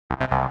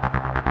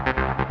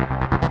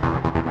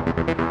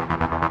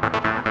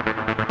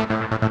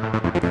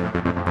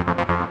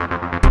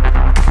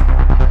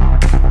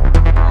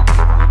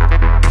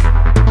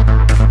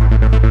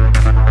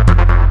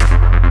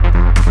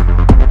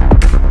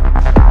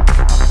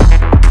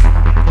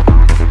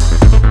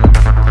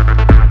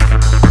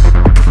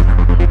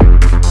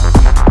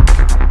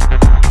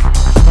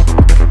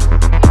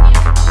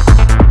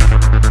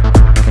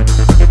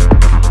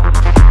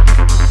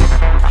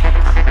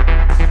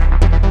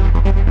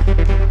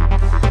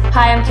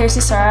Hi, I'm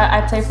Kersti Sorra.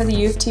 I play for the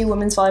U of T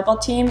women's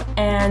volleyball team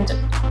and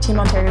Team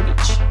Ontario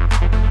Beach.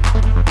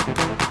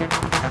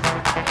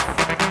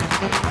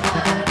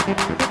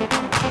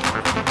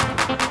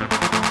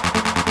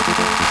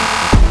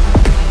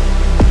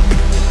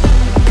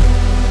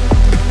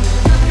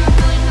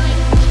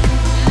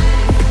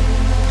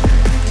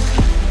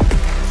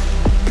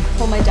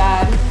 Well, my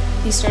dad,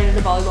 he started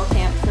a volleyball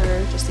camp for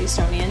just the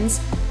Estonians,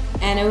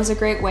 and it was a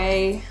great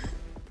way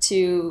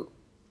to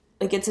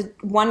it's a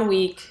 1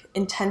 week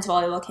intense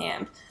volleyball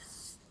camp,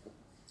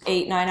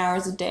 8-9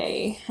 hours a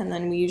day, and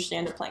then we usually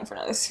end up playing for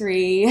another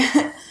 3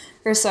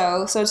 or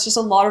so. So it's just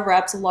a lot of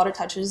reps, a lot of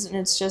touches, and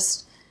it's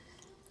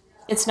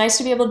nice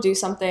to be able to do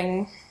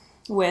something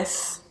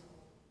with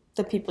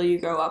the people you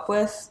grow up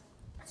with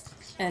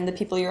and the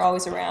people you're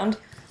always around.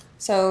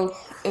 So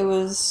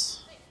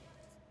it's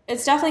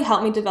definitely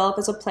helped me develop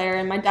as a player,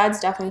 and my dad's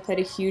definitely played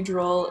a huge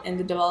role in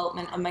the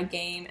development of my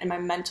game and my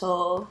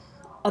mental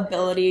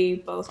ability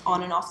both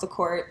on and off the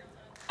court.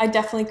 I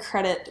definitely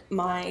credit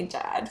my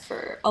dad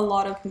for a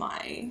lot of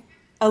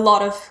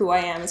who I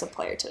am as a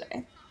player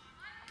today.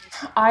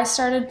 I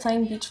started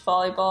playing beach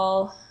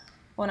volleyball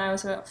when I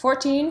was about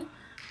 14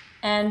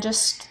 and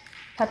just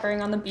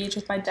peppering on the beach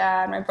with my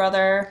dad, my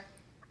brother.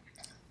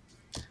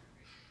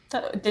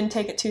 Didn't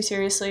take it too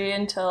seriously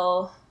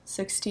until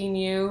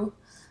 16U,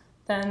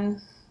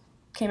 then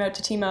came out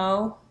to Team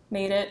O,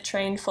 made it,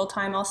 trained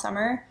full-time all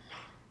summer,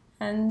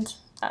 and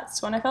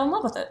that's when I fell in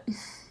love with it.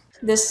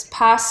 This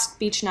past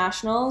beach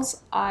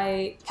nationals,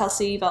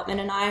 Kelsey Veltman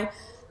and I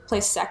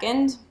placed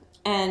second,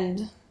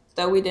 and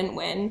though we didn't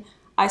win,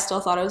 I still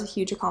thought it was a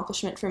huge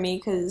accomplishment for me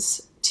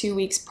because 2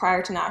 weeks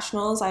prior to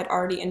nationals, I'd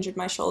already injured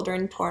my shoulder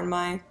and torn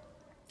the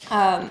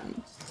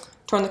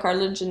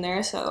cartilage in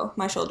there, so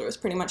my shoulder was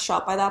pretty much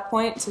shot by that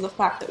point. So the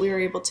fact that we were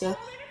able to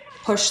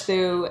push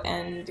through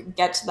and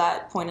get to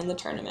that point in the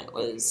tournament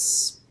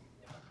was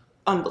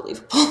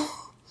unbelievable.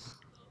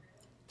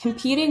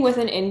 Competing with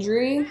an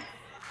injury,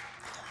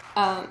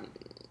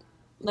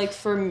 like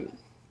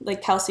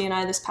Kelsey and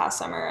I this past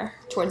summer,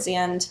 towards the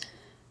end,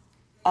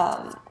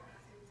 I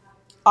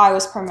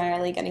was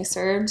primarily getting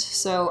served,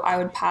 so I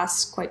would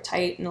pass quite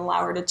tight and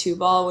allow her to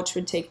 2-ball, which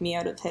would take me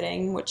out of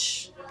hitting,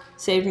 which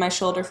saved my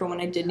shoulder for when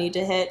I did need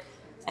to hit,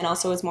 and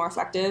also was more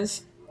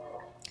effective.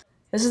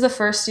 This is the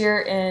first year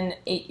in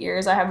 8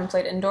 years I haven't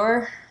played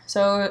indoor,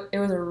 so it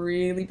was a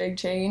really big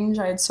change.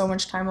 I had so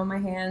much time on my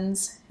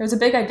hands. It was a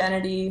big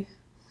identity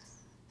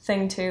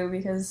thing too,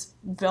 because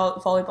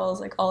volleyball is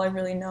like all I've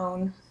really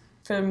known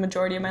for the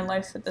majority of my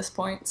life at this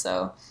point,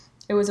 so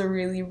it was a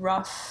really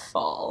rough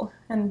fall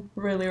and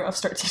really rough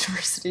start to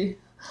university.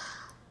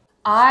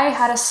 I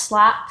had a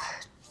slap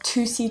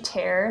 2C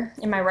tear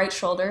in my right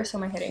shoulder, so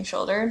my hitting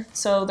shoulder.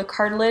 So the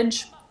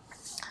cartilage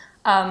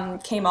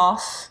came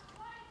off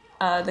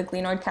the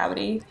glenoid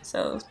cavity,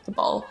 so the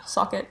ball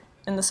socket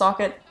in the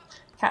socket,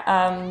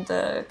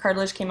 the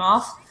cartilage came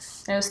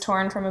off, and it was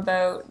torn from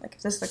about,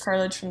 this is the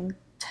cartilage from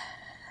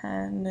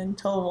 10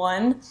 until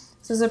 1.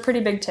 This is a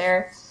pretty big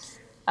tear.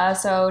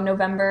 So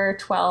November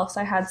 12th,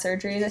 I had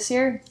surgery this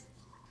year.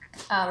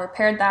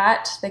 Repaired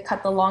that. They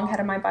cut the long head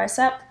of my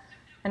bicep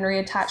and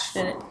reattached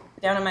it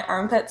down in my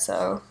armpit,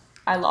 so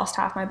I lost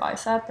half my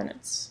bicep and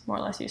it's more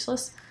or less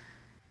useless.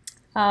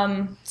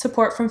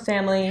 Support from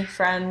family,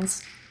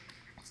 friends,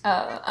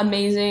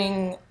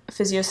 amazing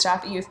physio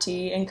staff at U of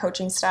T and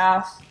coaching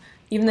staff.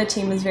 Even the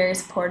team was very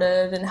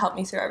supportive and helped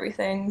me through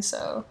everything,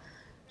 so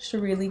just a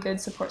really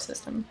good support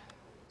system.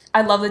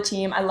 I love the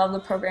team, I love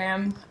the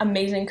program,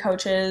 amazing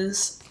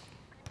coaches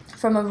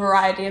from a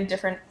variety of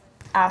different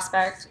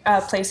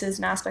places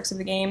and aspects of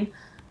the game.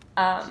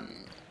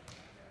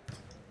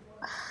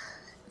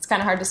 It's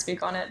kind of hard to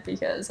speak on it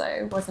because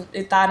I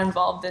wasn't that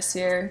involved this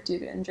year due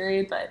to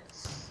injury, but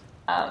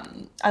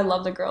I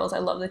love the girls, I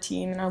love the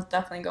team, and I'll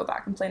definitely go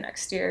back and play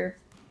next year.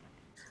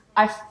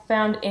 I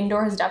found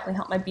indoor has definitely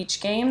helped my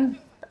beach game.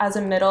 As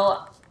a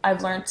middle,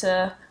 I've learned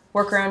to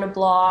work around a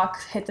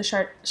block, hit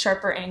the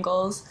sharper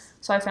angles,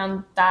 so I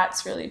found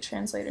that's really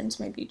translated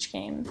into my beach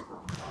game.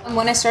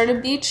 When I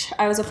started beach,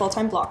 I was a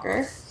full-time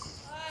blocker.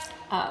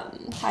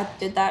 I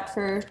did that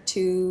for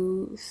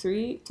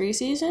three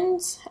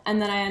seasons,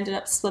 and then I ended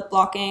up split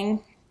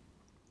blocking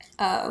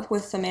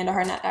with Amanda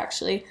Harnett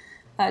actually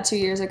 2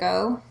 years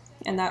ago,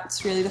 and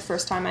that's really the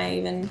first time I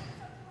even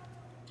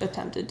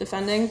attempted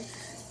defending.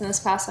 And this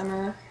past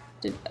summer,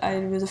 I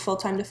was a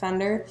full-time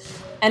defender,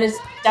 and it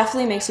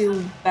definitely makes you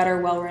a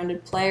better,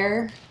 well-rounded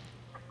player,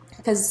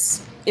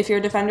 because if you're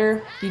a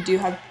defender, you do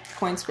have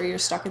points where you're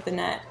stuck at the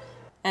net,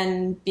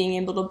 and being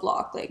able to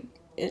block, like,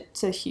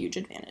 it's a huge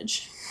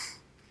advantage.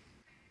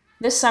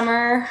 This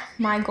summer,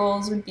 my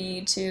goals would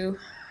be to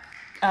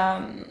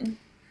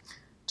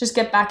just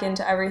get back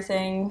into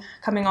everything,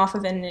 coming off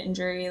of an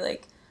injury,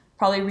 like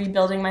probably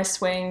rebuilding my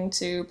swing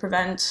to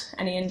prevent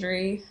any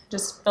injury,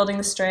 just building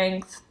the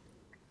strength,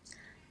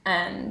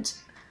 and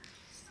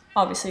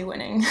obviously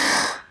winning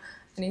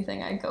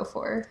anything I go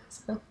for.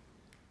 So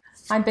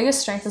my biggest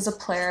strength as a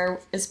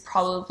player is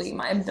probably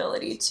my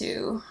ability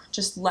to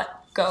just let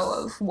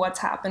go of what's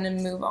happened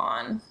and move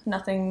on.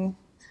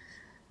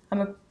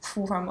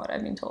 From what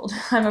I've been told,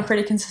 I'm a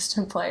pretty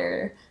consistent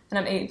player, and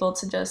I'm able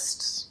to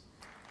just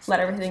let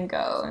everything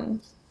go, and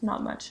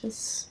not much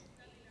is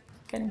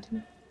getting to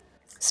me.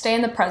 Stay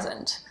in the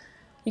present.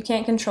 You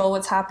can't control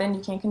what's happened,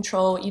 you can't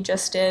control what you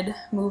just did.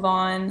 Move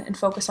on and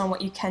focus on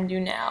what you can do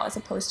now as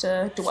opposed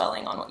to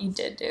dwelling on what you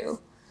did do.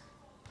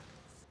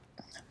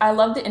 I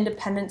love the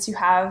independence you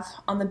have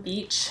on the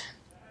beach.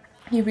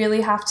 You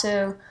really have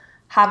to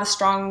have a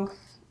strong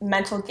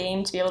mental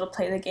game to be able to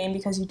play the game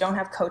because you don't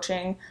have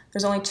coaching.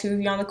 There's only two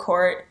of you on the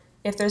court.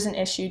 If there's an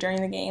issue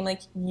during the game,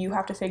 like, you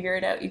have to figure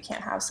it out. You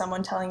can't have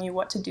someone telling you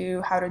what to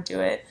do, how to do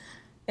it.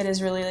 It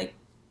is really, like,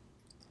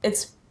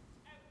 it's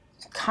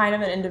kind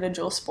of an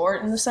individual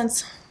sport in the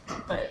sense,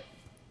 but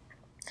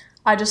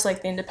I just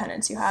like the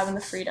independence you have and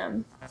the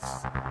freedom.